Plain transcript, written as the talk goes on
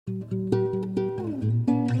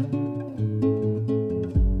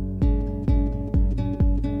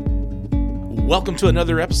Welcome to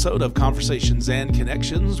another episode of Conversations and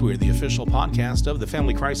Connections. We're the official podcast of the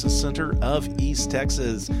Family Crisis Center of East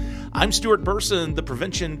Texas. I'm Stuart Burson, the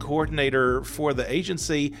prevention coordinator for the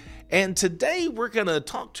agency, and today we're going to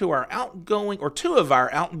talk to two of our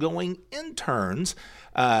outgoing interns,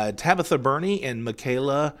 Tabitha Burney and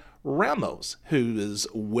Michaela Ramos, who is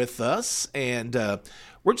with us, and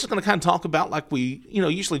we're just going to kind of talk about, like we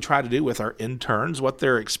usually try to do with our interns, what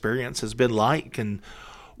their experience has been like and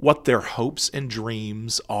what their hopes and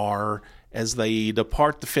dreams are as they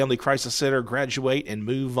depart the Family Crisis Center, graduate, and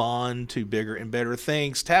move on to bigger and better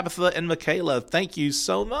things. Tabitha and Michaela, thank you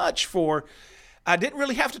so much I didn't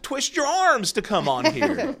really have to twist your arms to come on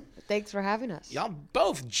here. Thanks for having us. Y'all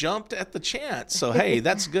both jumped at the chance. So, hey,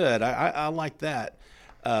 that's good. I like that.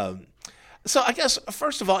 So I guess,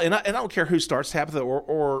 first of all, and I don't care who starts, Tabitha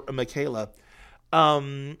or Michaela,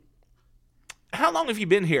 how long have you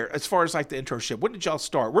been here as far as like the internship? When did y'all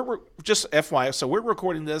start? We're just FYI, so we're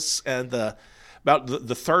recording this and about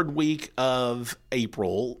the third week of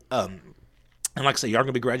April. And like I say, y'all are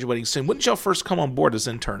going to be graduating soon. When did y'all first come on board as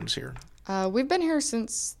interns here? We've been here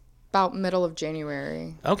since about middle of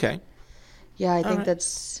January. Okay. Yeah, I think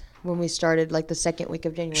that's when we started, like the second week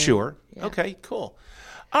of January. Sure. Yeah. Okay, cool.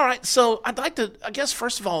 All right, so I'd like to, I guess,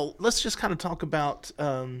 first of all, let's just kind of talk about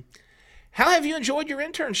how have you enjoyed your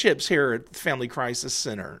internships here at the Family Crisis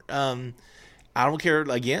Center? I don't care,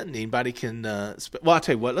 again, anybody can, well, I'll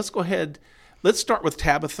tell you what, let's go ahead, let's start with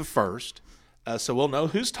Tabitha first, so we'll know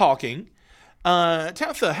who's talking.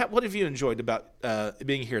 Tabitha, what have you enjoyed about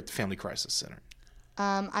being here at the Family Crisis Center?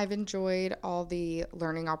 I've enjoyed all the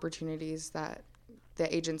learning opportunities that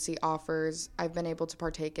the agency offers. I've been able to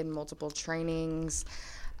partake in multiple trainings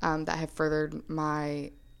that have furthered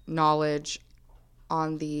my knowledge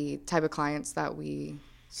on the type of clients that we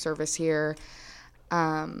service here.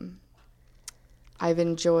 I've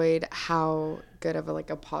enjoyed how good of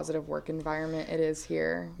a positive work environment it is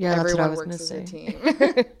here. Yeah, everyone that's what I was works as gonna a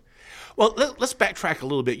say. team. Well, let's backtrack a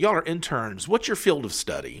little bit. Y'all are interns. What's your field of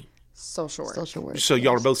study? Social work. Social work. So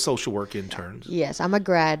y'all are both social work interns. Yes, I'm a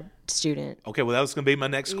grad student. Okay, well, that was going to be my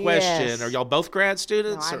next question. Yes. Are y'all both grad No,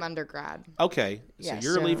 students? I'm undergrad. Okay, so Yeah,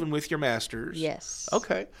 you're so- leaving with your master's. Yes.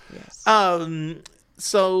 Okay. Yes.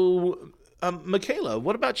 Michaela,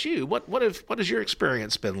 what about you? What has your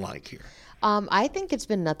experience been like here? I think it's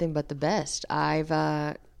been nothing but the best.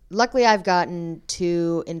 Luckily I've gotten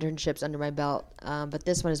 2 internships under my belt, but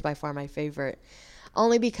this one is by far my favorite,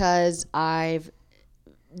 only because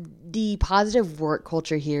the positive work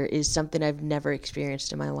culture here is something I've never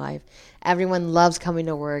experienced in my life. Everyone loves coming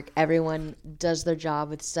to work. Everyone does their job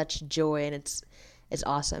with such joy, and it's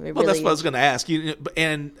awesome. Well, that's what I was going to ask you.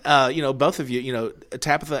 And both of you,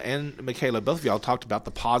 Tabitha and Michaela, both of y'all talked about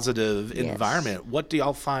the positive environment. What do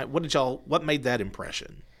y'all find? What made that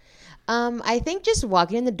impression? I think just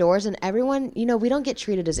walking in the doors and everyone, we don't get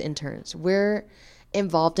treated as interns. We're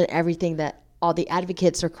involved in everything that all the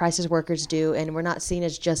advocates or crisis workers do, and we're not seen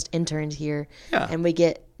as just interns here. Yeah. And we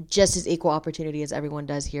get just as equal opportunity as everyone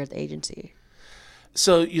does here at the agency.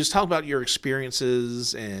 So you just talk about your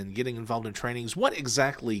experiences and getting involved in trainings. What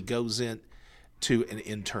exactly goes into an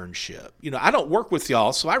internship? I don't work with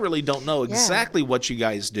y'all, so I really don't know exactly what you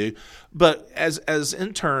guys do. But as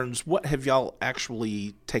interns, what have y'all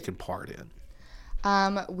actually taken part in?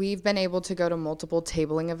 We've been able to go to multiple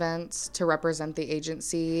tabling events to represent the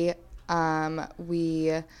agency.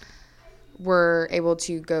 We were able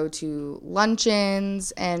to go to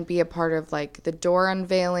luncheons and be a part of the door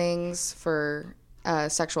unveilings for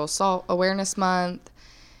Sexual Assault Awareness Month.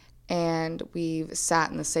 And we've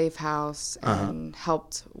sat in the safe house and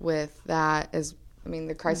helped with that.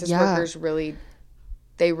 The crisis workers really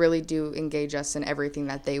do engage us in everything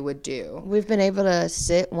that they would do. We've been able to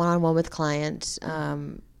sit one-on-one with clients.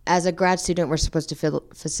 As a grad student, we're supposed to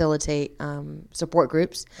facilitate support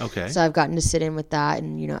groups. Okay. So I've gotten to sit in with that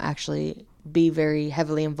and, actually be very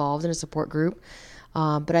heavily involved in a support group.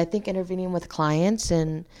 But I think intervening with clients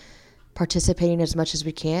and participating as much as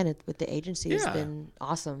we can with the agency has been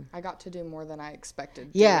awesome. I got to do more than I expected.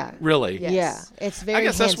 Yeah. Really? Yes. Yeah. It's very I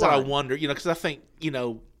guess that's what I hands-on. wonder, because I think,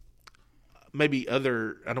 maybe I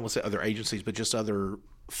don't want to say other agencies, but just other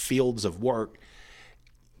fields of work,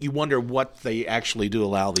 you wonder what they actually do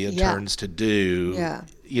allow the interns to do. Yeah.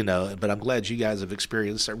 But I'm glad you guys have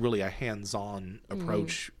experienced a hands-on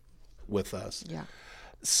approach with us. Yeah.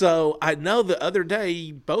 So I know the other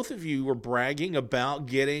day both of you were bragging about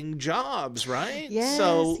getting jobs, right? Yes,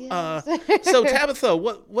 So, yes. So Tabitha,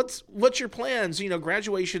 what's your plans?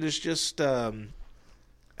 Graduation is just how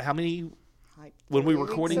many? When we were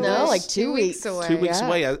recording No, this? like 2 weeks. 2 weeks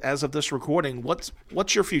away as of this recording. What's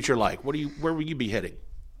your future like? Where will you be heading?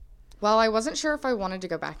 Well, I wasn't sure if I wanted to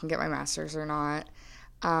go back and get my master's or not.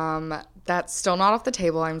 That's still not off the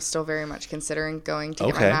table. I'm still very much considering going to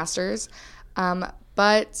get my master's.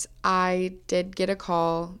 But I did get a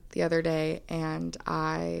call the other day, and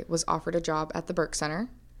I was offered a job at the Burke Center.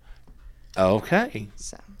 Okay.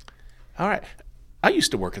 So. All right. I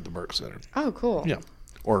used to work at the Burke Center. Oh, cool. Yeah.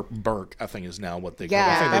 Or Burke, I think is now what they call it.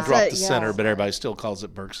 Yeah, I think they dropped the yeah. center, but everybody still calls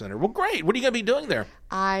it Burke Center. Well, great. What are you going to be doing there?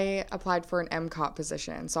 I applied for an MCOT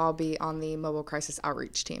position, so I'll be on the Mobile Crisis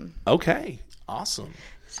Outreach team. Okay. Awesome.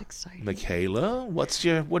 It's exciting. Michaela, what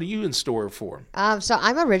are you in store for? So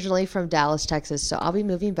I'm originally from Dallas, Texas, so I'll be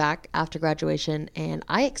moving back after graduation, and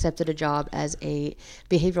I accepted a job as a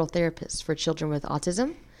behavioral therapist for children with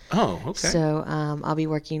autism. Oh, okay. So I'll be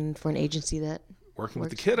working for an agency that Working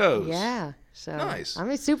with the kiddos. Yeah. So nice.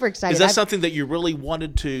 I'm super excited. Is that something that you really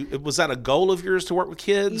wanted to? Was that a goal of yours to work with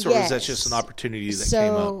kids, or was that just an opportunity that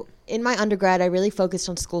came up? So in my undergrad, I really focused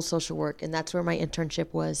on school social work, and that's where my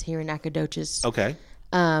internship was here in Nacogdoches. Okay.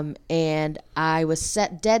 And I was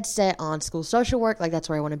dead set on school social work, like that's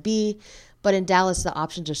where I want to be. But in Dallas, the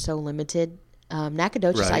options are so limited.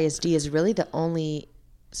 Nacogdoches ISD is really the only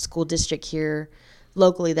school district here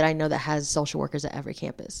locally that I know that has social workers at every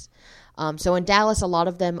campus. So in Dallas, a lot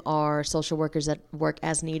of them are social workers that work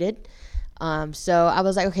as needed. So I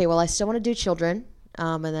was like, okay, well, I still want to do children.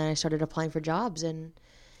 And then I started applying for jobs, and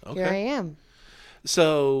here I am.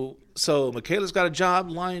 So Michaela's got a job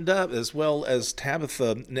lined up, as well as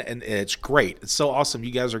Tabitha, and it's great. It's so awesome.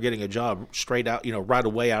 You guys are getting a job straight out, right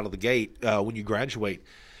away out of the gate when you graduate.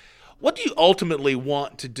 What do you ultimately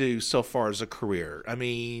want to do so far as a career? I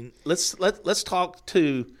mean, let's talk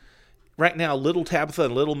to right now little Tabitha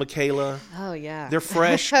and little Michaela. Oh yeah, they're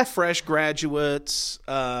fresh graduates.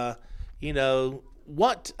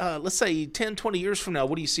 What, let's say 10, 20 years from now,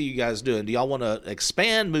 what do you see you guys doing? Do y'all want to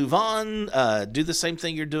expand, move on, do the same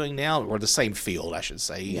thing you're doing now, or the same field, I should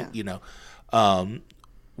say? Yeah.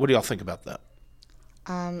 What do y'all think about that?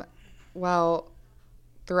 Well,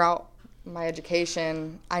 throughout my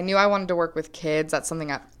education, I knew I wanted to work with kids. That's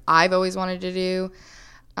something I've always wanted to do.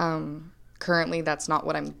 Currently, that's not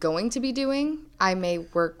what I'm going to be doing. I may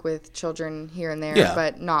work with children here and there,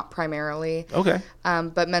 but not primarily. Okay.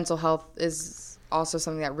 But mental health is also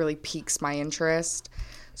something that really piques my interest.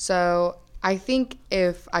 So I think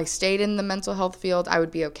if I stayed in the mental health field, I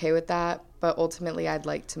would be okay with that. But ultimately, I'd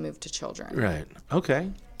like to move to children. Right.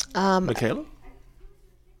 Okay. Michaela?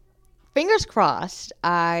 Fingers crossed.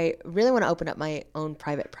 I really want to open up my own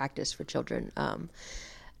private practice for children.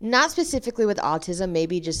 Not specifically with autism,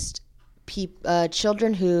 maybe just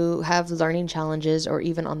children who have learning challenges or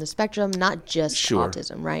even on the spectrum, not just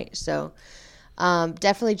autism, right? So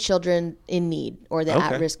definitely children in need or the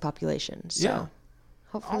at-risk population. So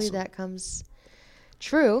hopefully that comes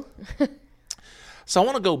true. So I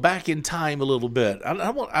want to go back in time a little bit. I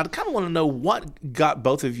kind of want to know what got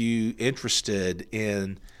both of you interested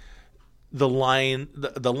in the line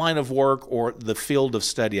of work or the field of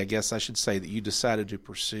study, I guess I should say, that you decided to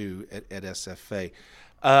pursue at SFA.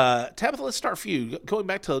 Tabitha, let's start for you. Going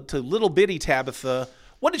back to little bitty Tabitha,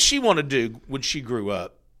 what did she want to do when she grew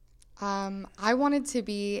up? I wanted to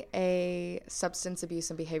be a substance abuse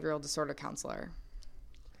and behavioral disorder counselor.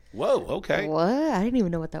 Whoa, okay. What? I didn't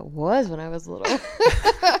even know what that was when I was little.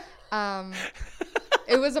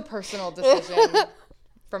 It was a personal decision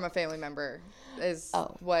from a family member is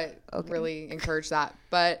what really encouraged that.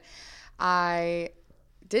 But I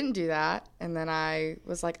didn't do that. And then I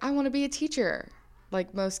was like, I want to be a teacher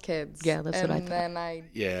like most kids. Yeah, that's what I thought. And then I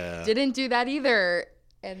didn't do that either.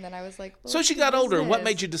 And then I was like, well, so she got older. What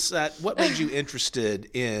made you decide? What made you interested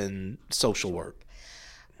in social work?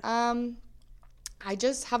 I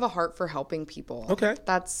just have a heart for helping people. Okay,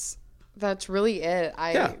 that's really it.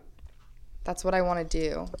 That's what I want to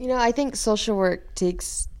do. I think social work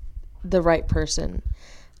takes the right person.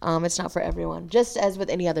 It's not for everyone. Just as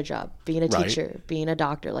with any other job, being a teacher, being a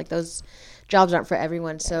doctor, like those jobs aren't for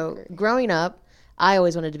everyone. So growing up, I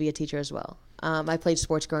always wanted to be a teacher as well. I played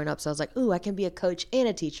sports growing up, so I was like, ooh, I can be a coach and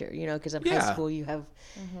a teacher, because in high school you have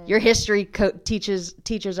your history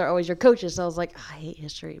teachers are always your coaches. So I was like, I hate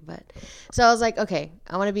history. So I was like, okay,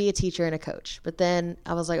 I want to be a teacher and a coach. But then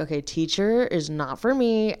I was like, okay, teacher is not for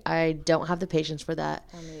me. I don't have the patience for that.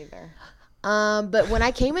 Me either. But when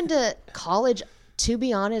I came into college, to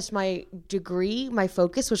be honest, my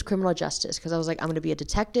focus was criminal justice because I was like, I'm going to be a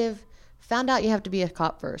detective. Found out you have to be a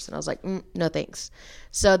cop first. And I was like, no thanks.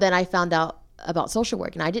 So then I found out about social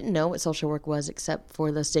work. And I didn't know what social work was except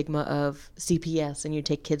for the stigma of CPS and you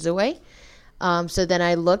take kids away. So then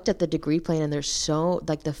I looked at the degree plan and the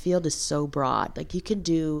field is so broad. Like you can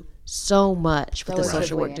do so much with a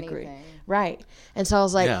social work degree. Right. And so I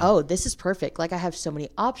was like, Yeah. oh, this is perfect. Like I have so many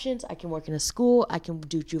options. I can work in a school. I can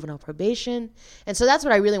do juvenile probation. And so that's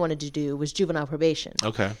what I really wanted to do was juvenile probation.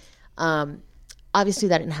 Okay. Obviously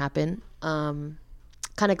that didn't happen.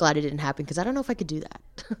 Kind of glad it didn't happen because I don't know if I could do that.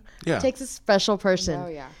 Yeah. It takes a special person. Oh,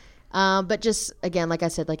 yeah. But just, again, like I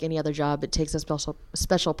said, like any other job, it takes a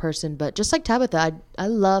special person. But just like Tabitha, I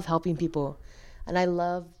love helping people. And I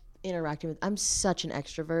love interacting with, I'm such an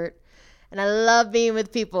extrovert. And I love being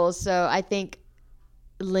with people. So I think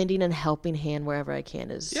lending and helping hand wherever I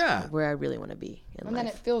can is where I really want to be in And life.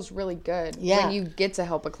 then it feels really good Yeah. when you get to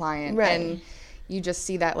help a client. Right. And you just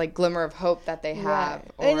see that like glimmer of hope that they have.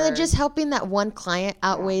 Right. And then just helping that one client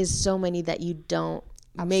outweighs so many that you don't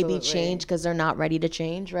maybe Absolutely. change because they're not ready to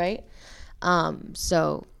change, right?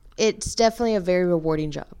 So it's definitely a very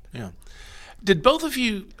rewarding job. Yeah. Did both of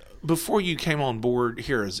you, before you came on board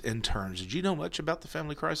here as interns, did you know much about the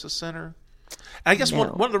Family Crisis Center? And I guess No.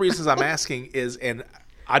 one of the reasons I'm asking is, and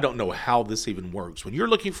I don't know how this even works, when you're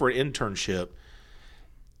looking for an internship,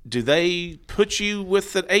 do they put you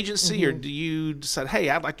with an agency or do you decide, hey,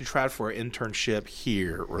 I'd like to try for an internship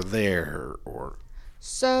here or there or...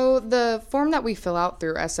 So the form that we fill out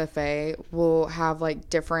through SFA will have like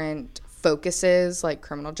different focuses like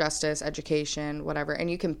criminal justice, education, whatever, and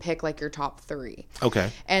you can pick like your top 3. Okay.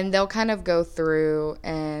 And they'll kind of go through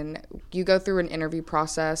and you go through an interview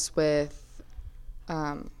process with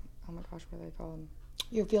oh my gosh, what are they called?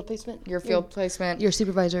 Your field placement? Your field placement. Your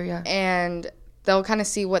supervisor, yeah. And they'll kind of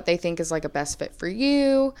see what they think is like a best fit for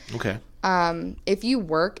you. Okay. If you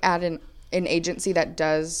work at an agency that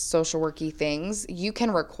does social worky things, you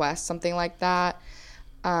can request something like that.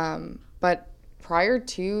 But prior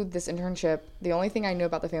to this internship, the only thing I knew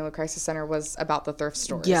about the Family Crisis Center was about the thrift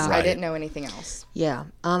stores. Yeah. I Right. didn't know anything else. Yeah.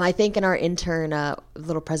 I think in our intern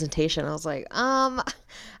little presentation, I was like,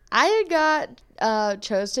 I got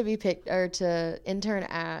chose to be picked or to intern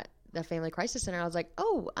at the Family Crisis Center. I was like,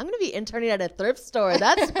 oh, I'm going to be interning at a thrift store.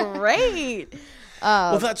 That's great.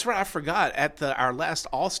 Well, that's right. I forgot. At our last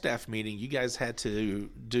all-staff meeting, you guys had to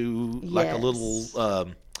do like a Yes.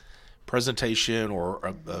 little presentation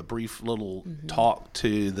or a brief little talk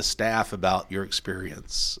to the staff about your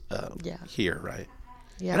experience here, right?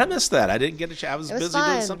 Yeah. And I missed that. I didn't get a chance. I was was busy doing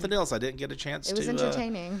fun. something else. I didn't get a chance to. It was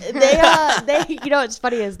entertaining. They you know what's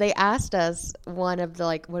funny is they asked us one of the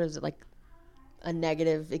like what is it like a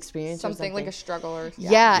negative experience Something or like a struggle or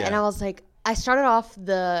yeah. Yeah. And I was like I started off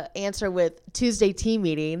the answer with Tuesday team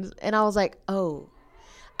meetings and I was like, oh,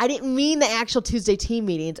 I didn't mean the actual Tuesday team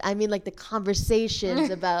meetings. I mean like the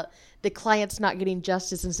conversations about the clients not getting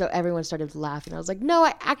justice, and so everyone started laughing. I was like, no,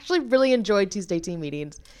 I actually really enjoyed Tuesday team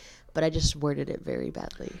meetings, but I just worded it very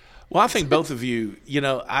badly. Well, I think both of you,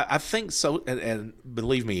 I think so. And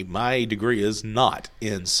believe me, my degree is not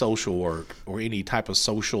in social work or any type of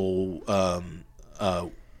social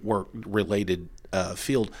work related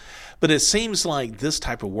field. But it seems like this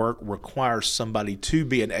type of work requires somebody to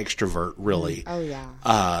be an extrovert, really. Oh,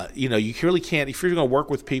 yeah. You really can't, if you're going to work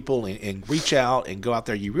with people and reach out and go out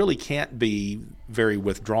there, you really can't be very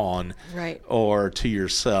withdrawn Right. or to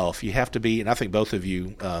yourself. You have to be, and I think both of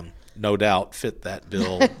you, no doubt, fit that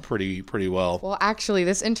bill pretty well. Well, actually,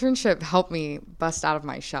 this internship helped me bust out of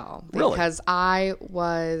my shell. Really? Because I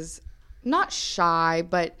was not shy,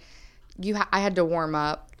 but I had to warm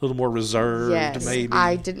up. A little more reserved, Yes. maybe.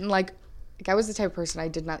 I didn't like I was the type of person I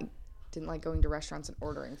didn't like going to restaurants and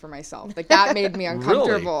ordering for myself. Like that made me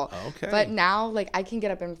uncomfortable. Really? Okay. But now like I can get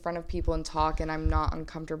up in front of people and talk and I'm not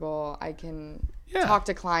uncomfortable. I can talk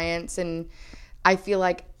to clients and I feel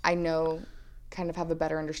like I kind of have a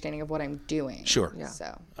better understanding of what I'm doing. Sure. Yeah.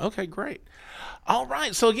 So Okay, great. All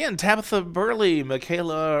right. So again, Tabitha Burley,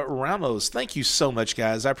 Michaela Ramos, thank you so much,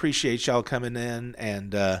 guys. I appreciate y'all coming in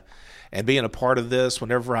and being a part of this.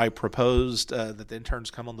 Whenever I proposed that the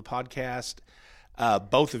interns come on the podcast,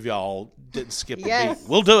 both of y'all didn't skip a Yes. beat.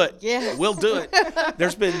 We'll do it. Yes. We'll do it.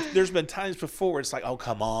 There's been times before where it's like, oh,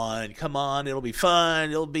 come on, it'll be fun,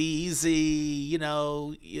 it'll be easy,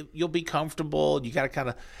 you'll be comfortable. You got to kind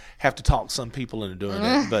of have to talk some people into doing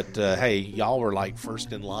it. But hey, y'all were like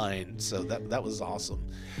first in line, so that was awesome.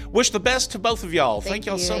 Wish the best to both of y'all. Thank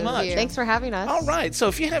y'all so much. Thanks for having us. All right. So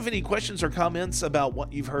if you have any questions or comments about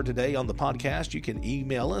what you've heard today on the podcast, you can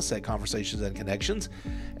email us at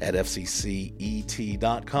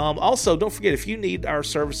conversationsandconnections@fccet.com. Also, don't forget, if you need our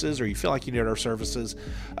services or you feel like you need our services,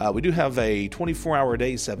 we do have a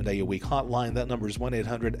 24-hour-a-day, 7-day-a-week hotline. That number is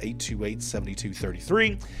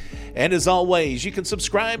 1-800-828-7233. And as always, you can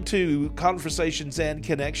subscribe to Conversations and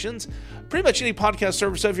Connections, pretty much any podcast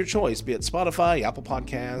service of your choice, be it Spotify, Apple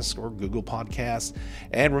Podcasts, or Google Podcasts.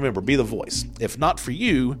 And remember, be the voice, if not for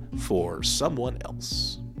you, for someone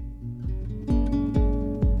else.